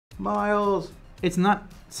Miles. It's not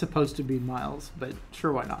supposed to be Miles, but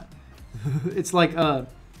sure, why not? It's like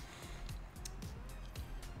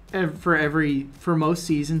for most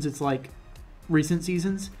seasons, it's like recent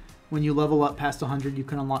seasons. When you level up past 100, you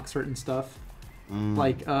can unlock certain stuff.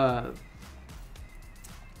 Like for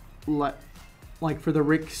the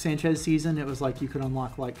Rick Sanchez season, it was like you could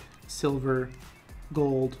unlock like silver,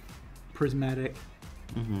 gold, prismatic.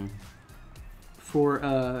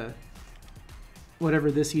 For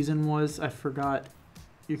whatever this season was, I forgot.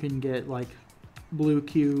 You can get like blue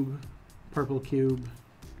cube, purple cube,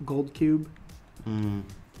 gold cube. And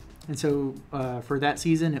so for that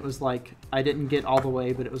season, it was like I didn't get all the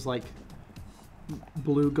way, but it was like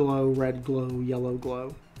blue glow, red glow, yellow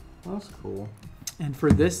glow. That's cool. And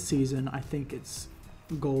for this season, I think it's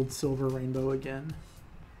gold, silver, rainbow again.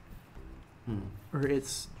 Or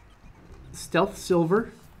it's stealth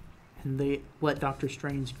silver, and they let Doctor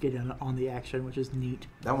Strange get in on the action, which is neat.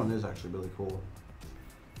 That one is actually really cool.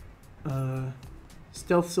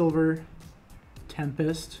 Stealth silver,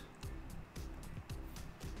 Tempest.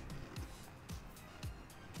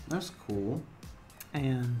 That's cool.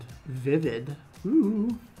 And Vivid.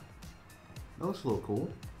 Ooh. That looks a little cool.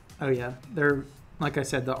 Oh yeah, they're like I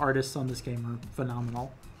said, the artists on this game are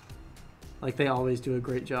phenomenal. Like they always do a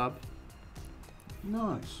great job.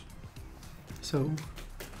 Nice. So,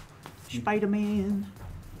 Spider-Man.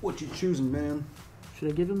 What you choosing, man? Should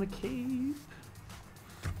I give him a cape?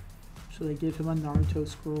 Should I give him a Naruto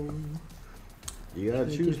scroll? You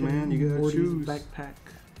gotta Should I choose, give him man. You gotta Morty's choose. backpack.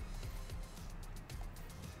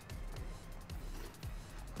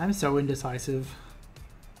 I'm so indecisive.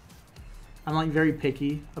 I'm like very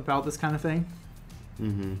picky about this kind of thing.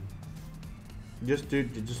 Just do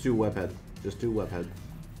Webhead. Just do Webhead.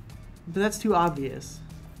 But that's too obvious.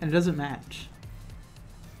 And it doesn't match.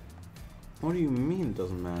 What do you mean it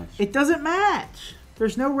doesn't match? It doesn't match!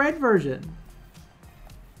 There's no red version.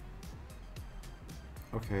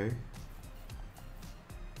 Okay.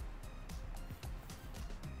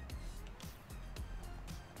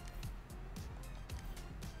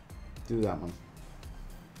 Do that one.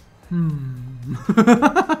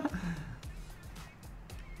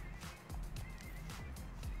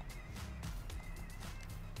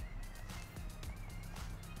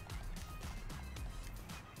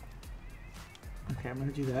 Okay, I'm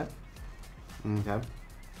gonna do that. Okay.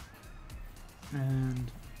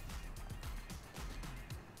 And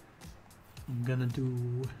I'm gonna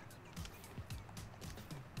do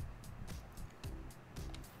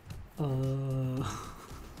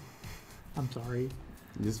I'm sorry.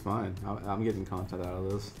 It's fine. I'm getting content out of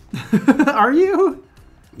this. Are you?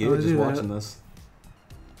 You're just watching this.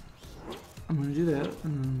 I'm gonna do that.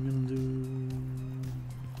 And I'm gonna do.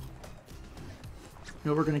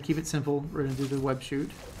 No, we're gonna keep it simple. We're gonna do the web shoot.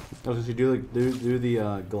 Oh, so you do the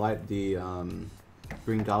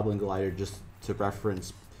Green Goblin glider just to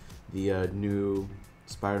reference the new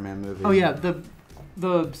Spider-Man movie. Oh yeah, the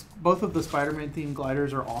both of the Spider-Man themed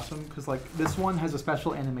gliders are awesome because like this one has a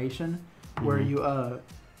special animation where you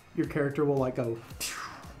your character will like go.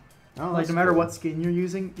 Oh, Like no matter what skin you're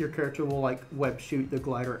using, your character will like web shoot the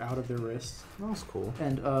glider out of their wrists. That's cool.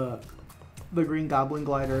 And the Green Goblin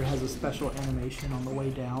glider has a special animation on the way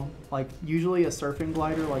down. Like usually a surfing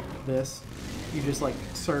glider like this, you just like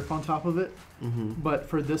surf on top of it. But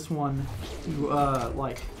for this one, you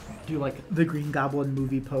like do like the Green Goblin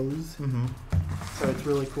movie pose. So it's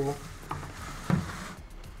really cool.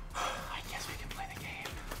 I guess we can play the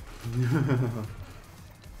game.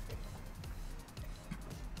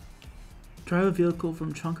 Drive a vehicle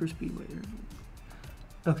from Chunker Speedway.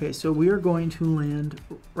 Okay, so we are going to land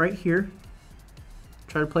right here.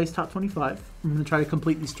 Try to place top 25. I'm going to try to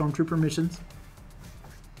complete these Stormtrooper missions.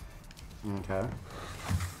 Okay.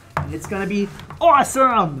 And it's going to be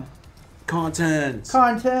awesome! Content! May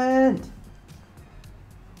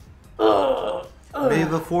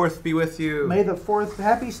the 4th be with you. May the 4th.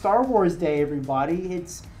 Happy Star Wars Day, everybody.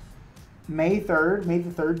 It's May 3rd. May the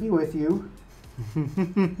 3rd be with you.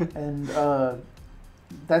 And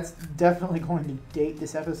that's definitely going to date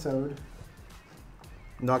this episode.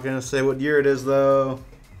 Not gonna say what year it is though.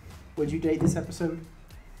 Would you date this episode?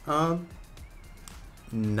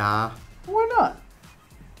 Nah. Why not?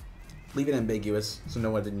 Leave it ambiguous so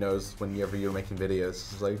no one knows whenever you're making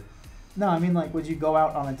videos. It's like, No, I mean like, would you go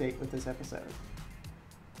out on a date with this episode?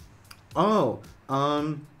 oh,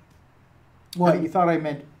 What, you thought I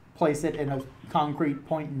meant place it in a concrete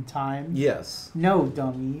point in time? yes. No,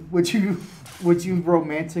 dummy. Would you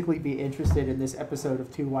romantically be interested in this episode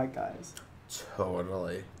of Two White Guys?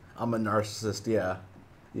 Totally. I'm a narcissist, yeah.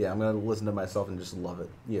 Yeah, I'm gonna listen to myself and just love it.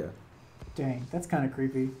 Yeah. Dang, that's kind of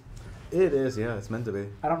creepy. It is, yeah. It's meant to be.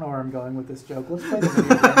 I don't know where I'm going with this joke. Let's play the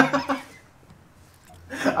video game.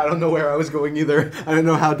 I don't know where I was going either. I didn't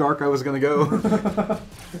know how dark I was gonna go.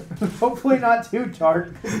 Hopefully not too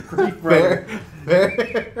dark. Fair.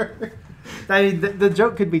 I mean, the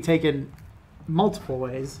joke could be taken multiple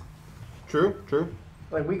ways. True.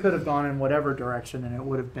 Like, we could have gone in whatever direction and it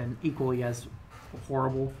would have been equally as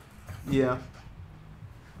horrible. Yeah.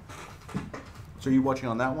 So are you watching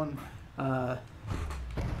on that one? No,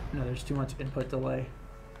 there's too much input delay.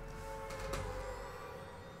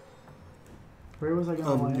 Where was I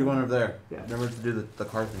going? You're going over there. Yeah. Remember to do the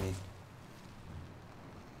car thingy.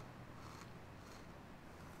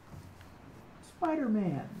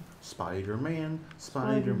 Spider-Man.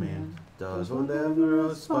 Spider-Man does whatever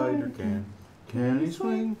a spider can. Can he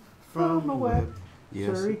swing from a web? Yes,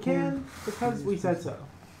 Sure he can, because we said so.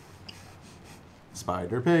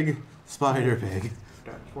 Spider-Pig. Does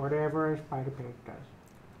whatever a spider-pig does.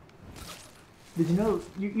 Did you know,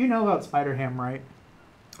 you know about Spider-Ham, right?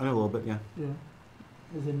 I know a little bit, yeah. Yeah.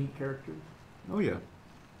 Is a neat character. Oh, yeah.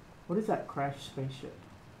 What is that crashed spaceship?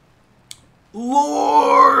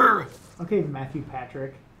 Lore! Okay, Matthew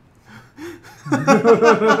Patrick.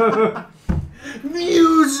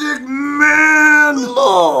 Music Man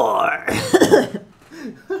Lore!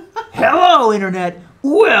 Hello, Internet!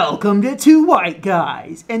 Welcome to Two White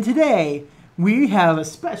Guys! And today, we have a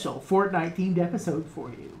special Fortnite-themed episode for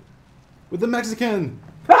you. With the Mexican!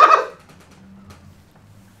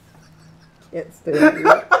 Can't stand you.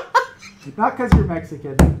 Not because you're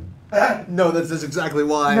Mexican. No, that's exactly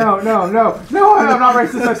why. No, I'm not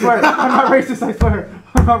racist, I swear. I'm not racist, I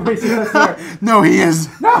swear. No, he is.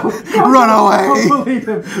 No! Run away! Don't believe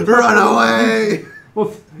him. Run away!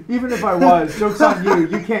 Well, even if I was, joke's on you.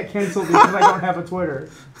 You can't cancel me because I don't have a Twitter.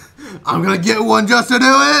 I'm gonna get one just to do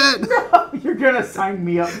it! No, you're gonna sign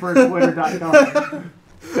me up for Twitter.com.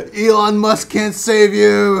 Elon Musk can't save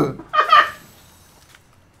you!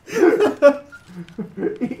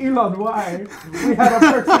 Elon, why? We had a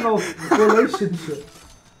personal relationship.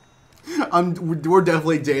 We're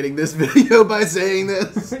definitely dating this video by saying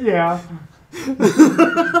this. Yeah.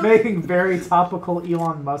 Making very topical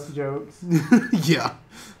Elon Musk jokes. Yeah.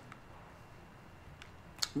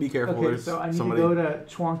 Be careful. Okay, There's so I need somebody... to go to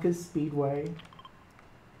Chwonka's Speedway.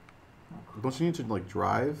 Don't you need to, like,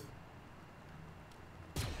 drive?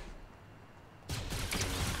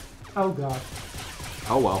 Oh, God.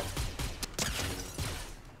 Oh, well.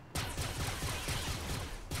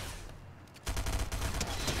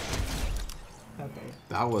 Okay.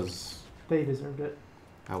 That was They deserved it.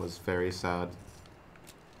 very sad.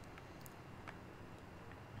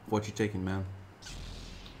 What you taking, man?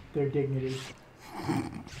 Their dignity.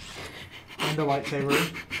 And a lightsaber.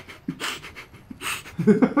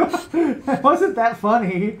 Wasn't that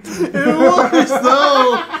funny? It was,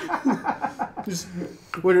 though! Just,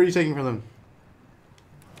 what are you taking from them?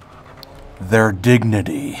 Their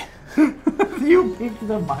dignity. You picked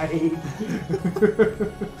the mic.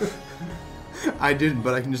 I didn't,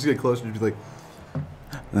 but I can just get closer to be like,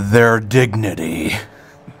 their dignity.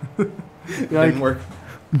 Didn't work.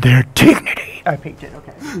 Their dignity. I picked it,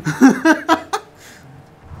 okay.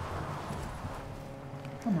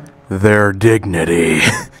 Come on. Their dignity.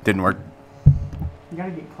 Didn't work. You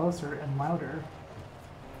gotta get closer and louder.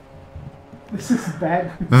 This is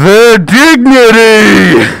bad. Their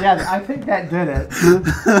dignity! Yeah, I think that did it.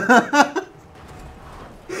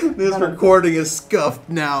 This recording is scuffed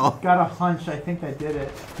now. Got a hunch, I think that did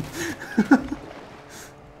it.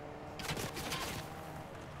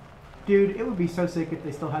 Dude, it would be so sick if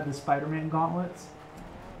they still had the Spider-Man gauntlets.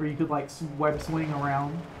 Where you could, like, web swing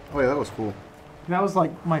around. Oh yeah, that was cool. That was,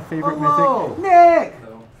 like, my favorite Hello. mythic. Nick!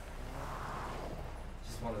 No.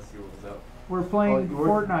 Just want to see what was up. We're playing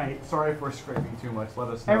Fortnite. Sorry if we're scraping too much. Let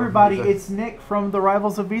us know. Everybody, it's Nick from the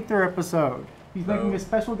Rivals of Ether episode. He's Hello. making a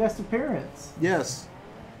special guest appearance. Yes.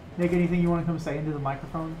 Nick, anything you want to come say into the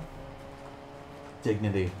microphone?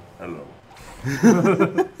 Dignity. Hello.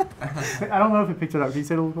 I don't know if it picked it up. Can you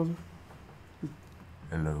say it a little closer?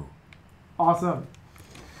 Hello. Awesome.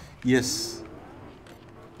 Yes.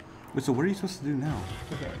 Wait, so what are you supposed to do now?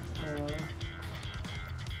 Okay.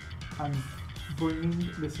 I'm bringing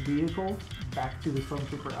this vehicle back to the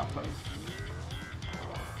Stormtrooper outpost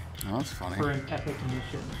Oh, that's funny. for an epic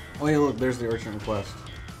mission. Oh yeah, look, there's the urgent request.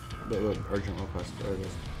 The urgent request. There it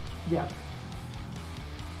is. Yeah.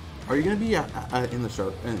 Are you gonna be in the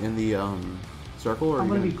circle? In the circle, or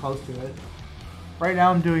I'm are you going to be close to it. Right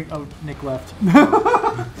now I'm doing... Oh, Nick left.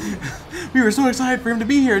 We were so excited for him to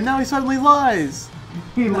be here, and now he suddenly lies.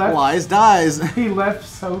 He left. Lies, dies. He left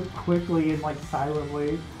so quickly and, like,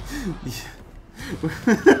 silently.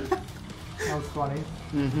 That was funny.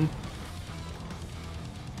 Mm-hmm.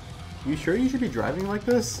 You sure you should be driving like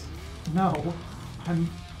this? No, I'm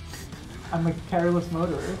a careless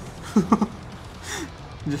motorist.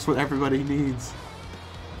 Just what everybody needs.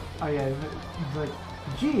 Oh yeah, it's like,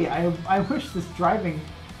 gee, I wish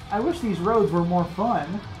I wish these roads were more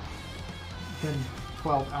fun than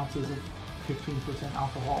 12 ounces of 15%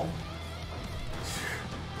 alcohol.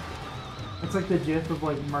 It's like the gif of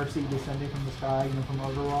like Mercy descending from the sky, from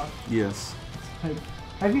Overwatch. Yes. Like,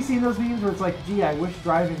 have you seen those memes where it's like, gee, I wish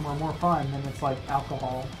driving were more fun, and it's like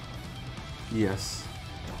alcohol? Yes.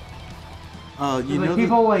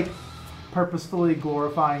 People like purposefully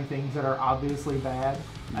glorifying things that are obviously bad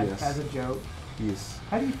as a joke. Yes.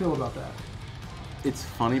 How do you feel about that? It's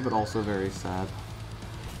funny, but also very sad.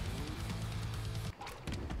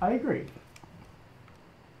 I agree.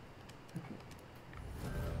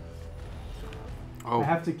 Oh. I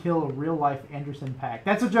have to kill a real-life Anderson Paak.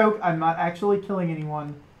 That's a joke. I'm not actually killing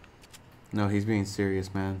anyone. No, he's being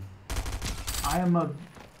serious, man. I am a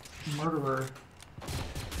murderer.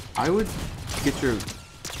 I would get your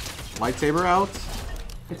lightsaber out.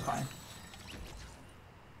 It's fine.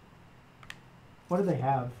 What do they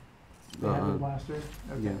have? They have a blaster?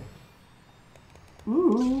 Okay. Yeah.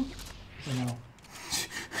 Ooh. I know.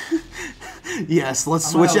 Yes,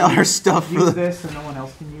 let's switch out our stuff for this so no one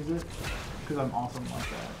else can use it. Because I'm awesome like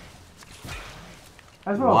that.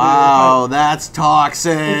 That's what I'll do. That's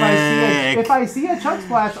toxic. If I see a chunk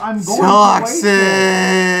splash, I'm going toxic. to waste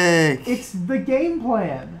it. It's the game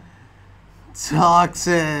plan.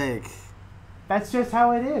 Toxic. That's just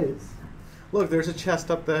how it is. Look, there's a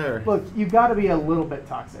chest up there. Look, you've got to be a little bit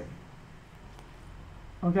toxic.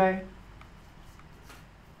 Okay?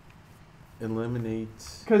 Eliminate.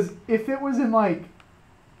 Because if it was in like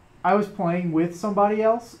I was playing with somebody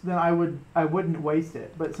else, then I wouldn't waste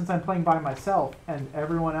it. But since I'm playing by myself and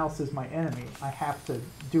everyone else is my enemy, I have to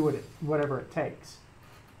do it whatever it takes.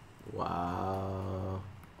 Wow.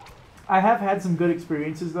 I have had some good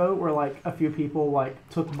experiences though, where like a few people like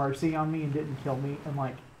took mercy on me and didn't kill me, and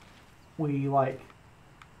like we like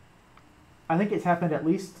I think it's happened at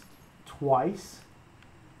least twice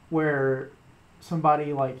where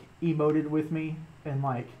somebody like emoted with me and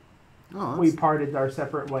like we parted our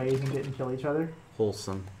separate ways and didn't kill each other.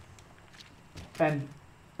 Wholesome. And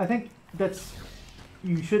I think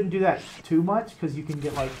you shouldn't do that too much because you can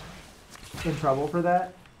get like in trouble for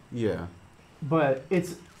that. Yeah. But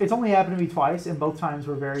it's only happened to me twice, and both times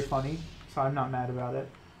were very funny, so I'm not mad about it.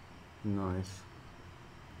 Nice.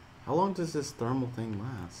 How long does this thermal thing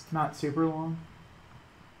last? Not super long.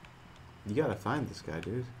 You gotta find this guy,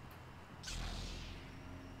 dude.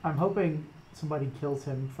 I'm hoping somebody kills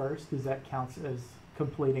him first, because that counts as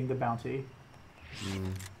completing the bounty.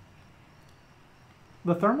 Mm.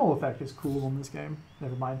 The thermal effect is cool in this game.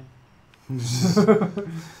 Never mind.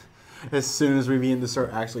 As soon as we begin to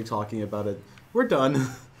start actually talking about it, we're done.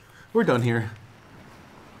 We're done here.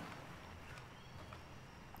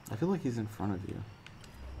 I feel like he's in front of you.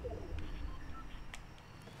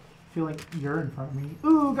 I feel like you're in front of me.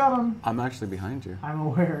 Ooh, got him! I'm actually behind you. I'm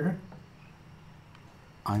aware.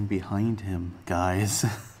 I'm behind him, guys.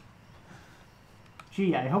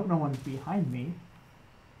 Gee, I hope no one's behind me.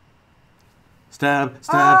 Stab,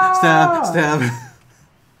 stab, stab, stab.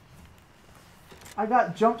 I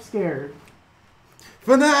got jump scared.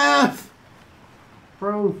 FNAF!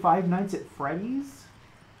 Bro, Five Nights at Freddy's?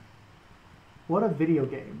 What a video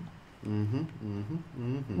game.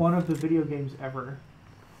 One of the video games ever.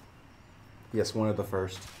 Yes, one of the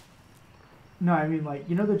first. No, I mean, like,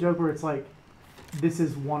 you know the joke where it's like, this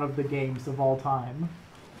is one of the games of all time?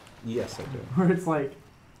 Yes, I do. Where it's like,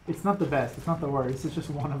 it's not the best, it's not the worst, it's just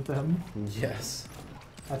one of them. Yes.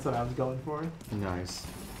 That's what I was going for. Nice.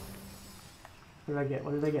 What did I get?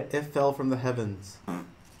 What did I get? It fell from the heavens. I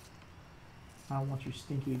don't want your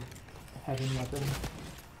stinky heaven weapon.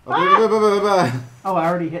 Ah! Oh, I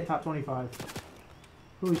already hit top 25.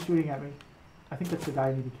 Who is shooting at me? I think that's the guy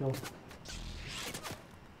I need to kill.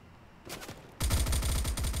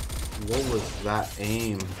 What was that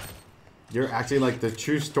aim? You're acting like the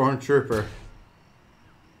true stormtrooper.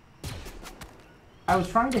 I was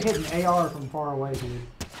trying to hit an AR from far away, dude.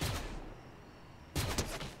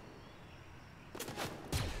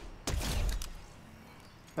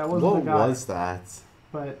 That wasn't the guy. What was that?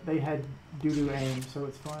 But they had doo-doo aim, so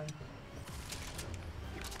it's fine.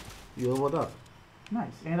 You leveled up.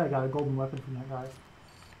 Nice. And I got a golden weapon from that guy.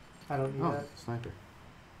 I don't need that. Sniper.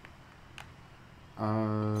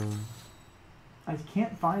 I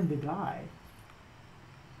can't find the guy.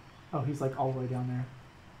 Oh, he's like all the way down there.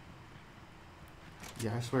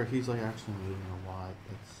 Yeah, I swear he's like actually moving a lot.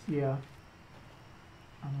 Yeah.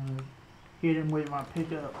 I'm gonna hit him with my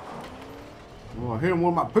pickup. Oh, I hit him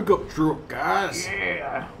with my pickup truck, guys.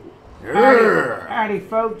 Yeah. Yeah. Howdy,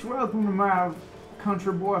 folks. Welcome to my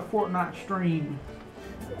Country Boy Fortnite stream.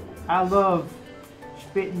 I love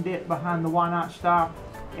spitting dip behind the Why Not Stop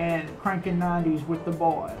and cranking 90s with the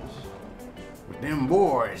boys. With them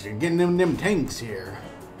boys and getting them tanks here.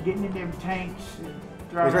 Getting in them tanks and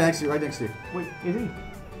He's driving. right next to you, right next to you. Wait, is he?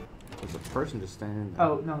 There's a person just standing there.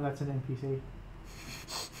 Oh, no, that's an NPC.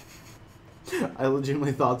 I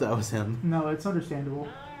legitimately thought that was him. No, it's understandable.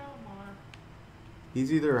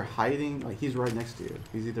 He's either hiding, like he's right next to you.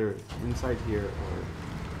 He's either inside here or...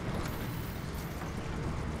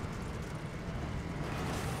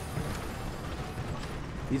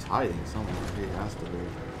 He's hiding somewhere. He has to be.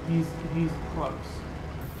 He's close.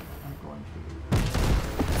 I'm going to.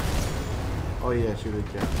 Oh yeah, shoot it,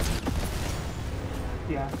 yeah.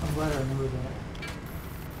 Yeah, I'm glad I remember that.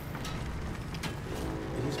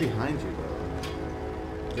 He's behind you though.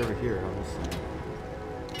 He's over here, I was saying.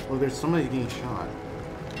 Well, there's somebody getting shot.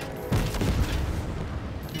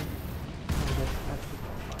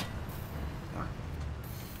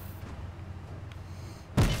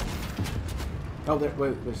 Oh,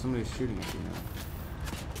 wait, there's somebody shooting at you now.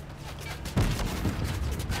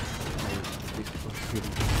 Oh, these people are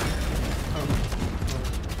shooting.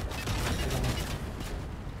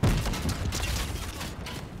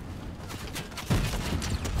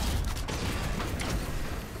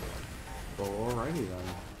 Well, alrighty then.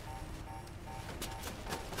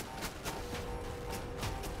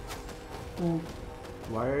 Well,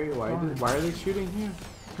 Why are they shooting here?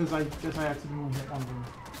 because I guess I accidentally hit one of them.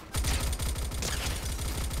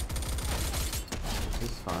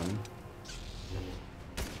 It's fun.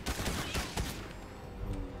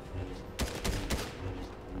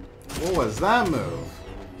 What was that move?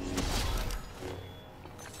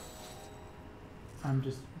 I'm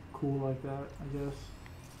just cool like that, I guess.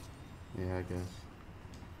 Yeah, I guess.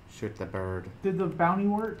 Shoot the bird. Did the bounty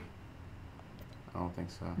work? I don't think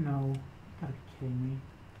so. No. Gotta be kidding me.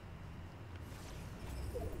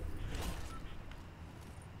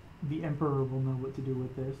 The Emperor will know what to do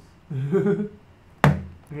with this.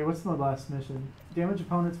 Okay, what's the last mission? Damage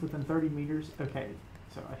opponents within 30 meters. Okay,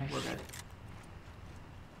 so I think we're good.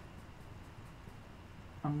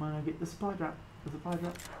 I'm gonna get the supply drop. The supply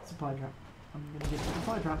drop. Supply drop. I'm gonna get the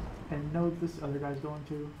supply drop. And know this other guy's going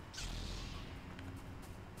to.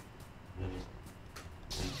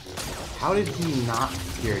 How did he not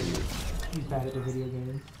hear you? He's bad at the video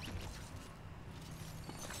game.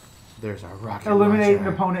 There's a rocket Eliminate an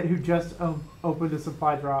launcher. opponent who just opened a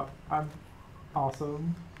supply drop. I'm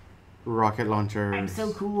awesome. Rocket launcher. I'm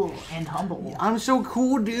so cool and humble. I'm so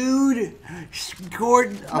cool, dude.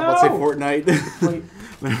 Scored. I'm about to say Fortnite. Wait.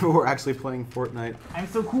 Whenever we're actually playing Fortnite. I'm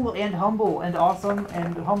so cool and humble and awesome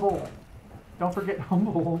and humble. Don't forget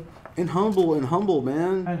humble. And humble,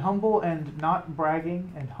 man. And humble and not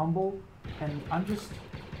bragging and humble. And I'm just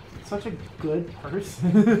such a good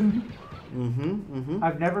person.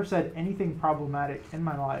 I've never said anything problematic in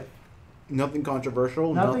my life. Nothing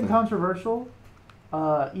controversial. Nothing controversial.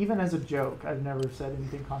 Even as a joke, I've never said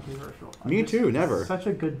anything controversial. I'm Me just too, never. Such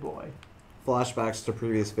a good boy. Flashbacks to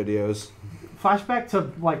previous videos. Flashback to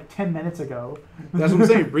like 10 minutes ago. That's what I'm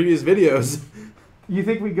saying, previous videos. You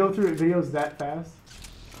think we go through videos that fast?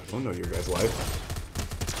 I don't know your guys'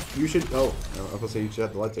 life. You should, I was gonna say you should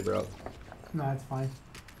have the lightsaber out. Nah, it's fine.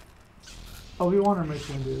 Obi-Wan or Mace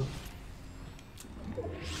Windu?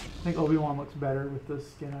 I think Obi-Wan looks better with the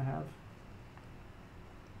skin I have.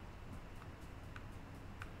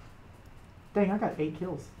 Dang, I got 8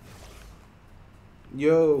 kills.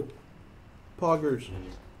 Yo, poggers.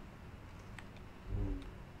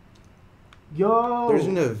 Yo! There's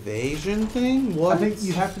an evasion thing? What? I think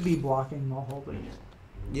you have to be blocking while holding it.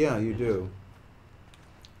 Yeah, you do.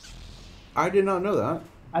 I did not know that.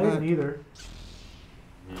 I didn't either.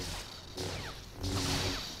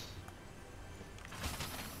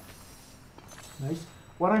 Nice.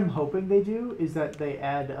 What I'm hoping they do is that they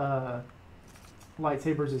add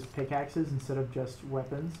lightsabers as pickaxes instead of just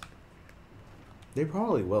weapons. They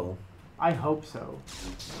probably will. I hope so.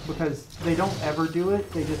 Because they don't ever do it,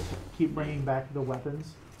 they just keep bringing back the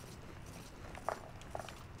weapons.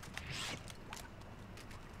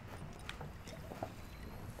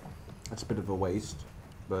 That's a bit of a waste,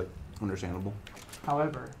 but understandable.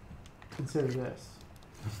 However, consider this.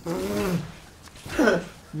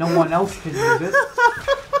 No one else can use it.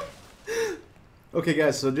 Okay,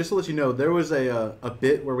 guys, so just to let you know, there was a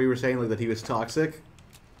bit where we were saying like that he was toxic.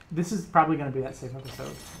 This is probably going to be that same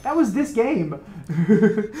episode. That was this game!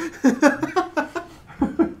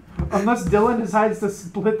 Unless Dylan decides to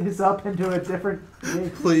split this up into a different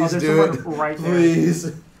game. Please there's do someone it. right there.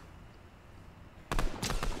 Please.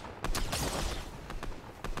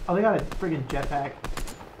 Oh, they got a friggin' jetpack.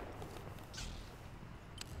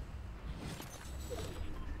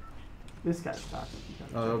 This guy's toxic. He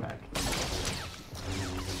got a jetpack.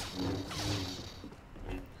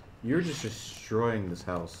 You're just destroying this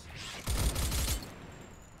house.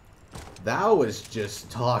 That was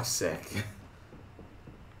just toxic.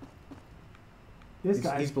 This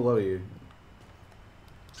guy. He's below you.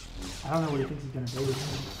 I don't know what he thinks he's gonna do with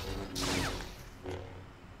him.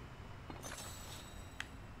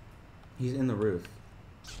 He's in the roof.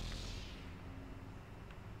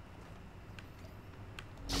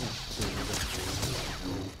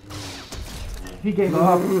 He gave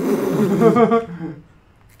up.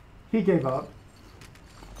 He gave up.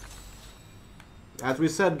 As we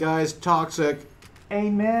said, guys, toxic.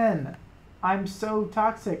 Amen. I'm so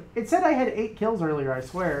toxic. It said I had 8 kills earlier, I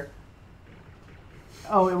swear.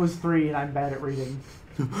 Oh, it was 3 and I'm bad at reading.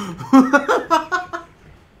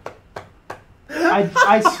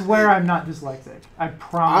 I swear I'm not dyslexic. I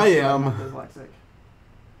promise I you am. I'm not dyslexic.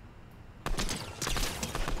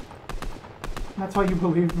 That's why you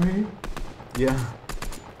believe me? Yeah.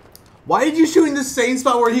 Why did you shoot in the same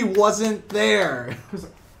spot where he wasn't there? Because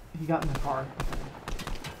he got in the car.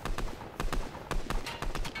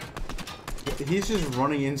 He's just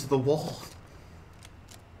running into the wall.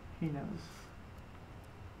 He knows.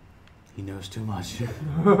 He knows too much.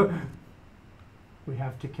 We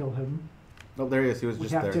have to kill him. Oh, there he is. He was We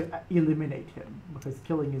just have there. to eliminate him because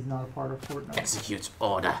killing is not a part of Fortnite. Execute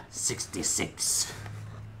Order 66.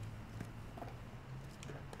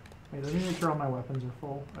 Wait, let me make sure all my weapons are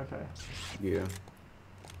full. Okay. Yeah.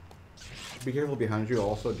 Be careful behind you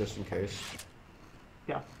also, just in case.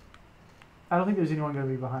 Yeah. I don't think there's anyone going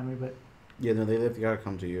to be behind me, but Yeah, no, they gotta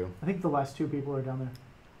come to you. I think the last 2 people are down there.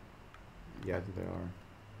 Yeah, I think they are.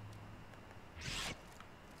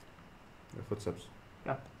 Their footsteps.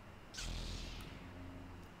 Yeah.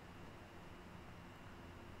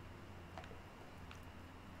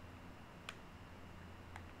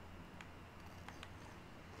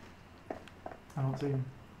 I don't see him.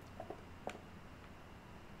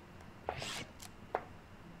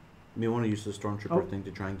 You may want to use the stormtrooper Oh. thing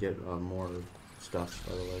to try and get more stuff,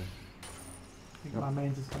 by the way. I think my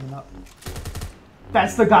man's is coming up.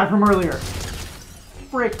 That's the guy from earlier.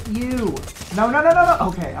 Frick you. No.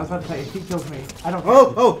 Okay, I was about to say, if he kills me, I don't care.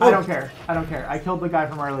 Oh. I don't care. I don't care. I killed the guy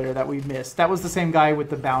from earlier that we missed. That was the same guy with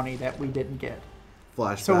the bounty that we didn't get.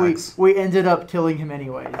 Flashbacks. So we ended up killing him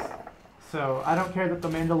anyways. So I don't care that the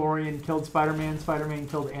Mandalorian killed Spider-Man. Spider-Man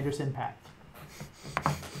killed Anderson .Paak.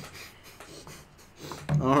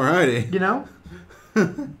 Alrighty. You know?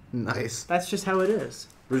 Nice. That's just how it is.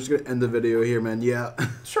 We're just gonna end the video here, man. Yeah.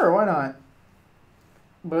 Sure, why not?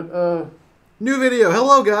 But, New video.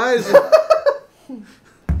 Hello, guys.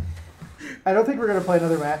 I don't think we're gonna play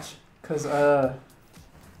another match, because, I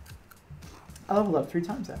leveled up 3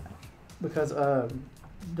 times that match. Because,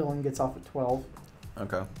 Dylan gets off at 12.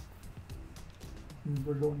 Okay. And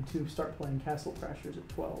we're going to start playing Castle Crashers at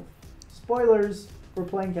 12. Spoilers! We're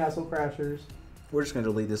playing Castle Crashers. We're just gonna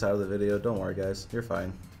delete this out of the video. Don't worry, guys. You're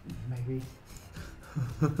fine. Maybe.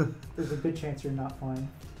 There's a good chance you're not fine.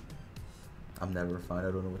 I'm never fine.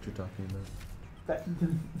 I don't know what you're talking about. That,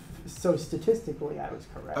 so statistically, I was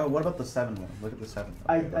correct. Oh, what about the 7 one? Look at the 7.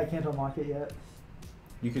 I can't unlock it yet.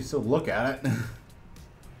 You can still look at it.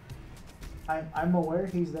 I'm aware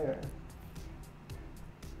he's there.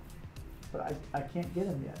 But I can't get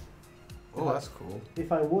him yet. Oh, that's cool.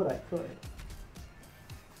 If I would, I could.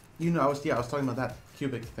 You know, I was talking about that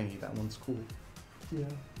cubic thingy. That one's cool. Yeah.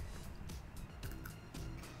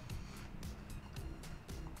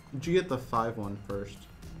 Did you get the 5 one first?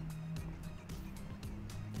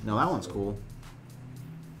 No, that one's cool.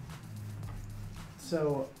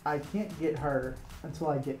 So I can't get her until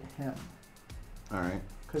I get him. Alright.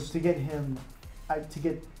 Because to get him, to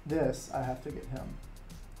get this, I have to get him.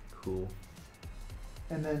 Cool.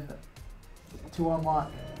 And then to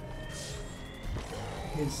unlock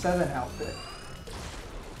his 7 outfit,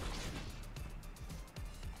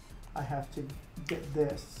 I have to get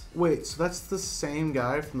this. Wait, so that's the same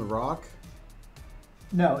guy from The Rock?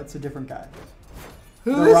 No, it's a different guy.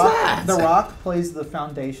 Who The is Rock, that? The Rock plays the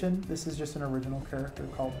Foundation. This is just an original character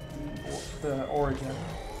called the Origin.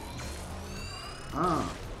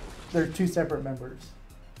 Ah. They're 2 separate members.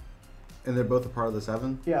 And they're both a part of the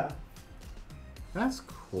 7? Yeah. That's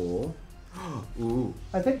cool. Ooh.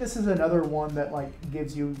 I think this is another one that like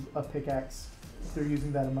gives you a pickaxe if they're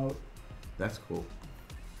using that emote. That's cool.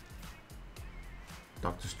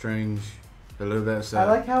 Doctor Strange. Hello there, sir. I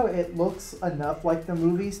like how it looks enough like the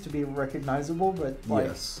movies to be recognizable, but like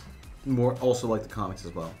Yes. More also like the comics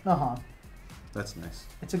as well. uh-huh. That's nice.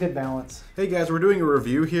 It's a good balance. Hey guys, we're doing a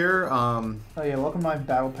review here. Oh yeah, welcome to my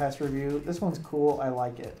Battle Pass review. This one's cool. I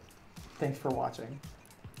like it. Thanks for watching.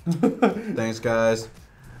 Thanks, guys.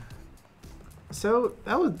 So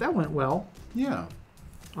that went well. Yeah.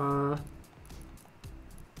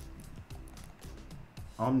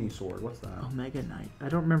 Omni Sword. What's that? Omega Knight. I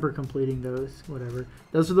don't remember completing those. Whatever.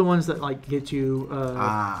 Those are the ones that like get you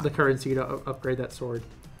the currency to upgrade that sword.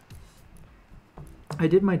 I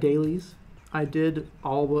did my dailies. I did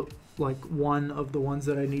all but like one of the ones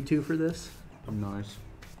that I need to for this. Nice.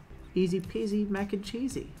 Easy peasy mac and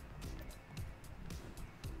cheesy.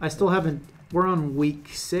 I still haven't. We're on week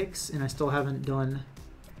 6, and I still haven't done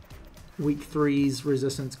week 3's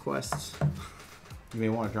resistance quests. You may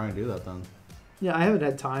want to try and do that then. Yeah, I haven't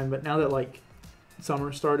had time, but now that like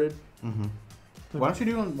summer started, Why don't you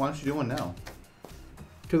do one now?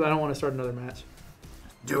 because I don't want to start another match.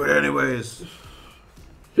 Do it anyways.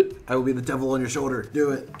 I will be the devil on your shoulder.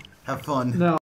 Do it. Have fun. No.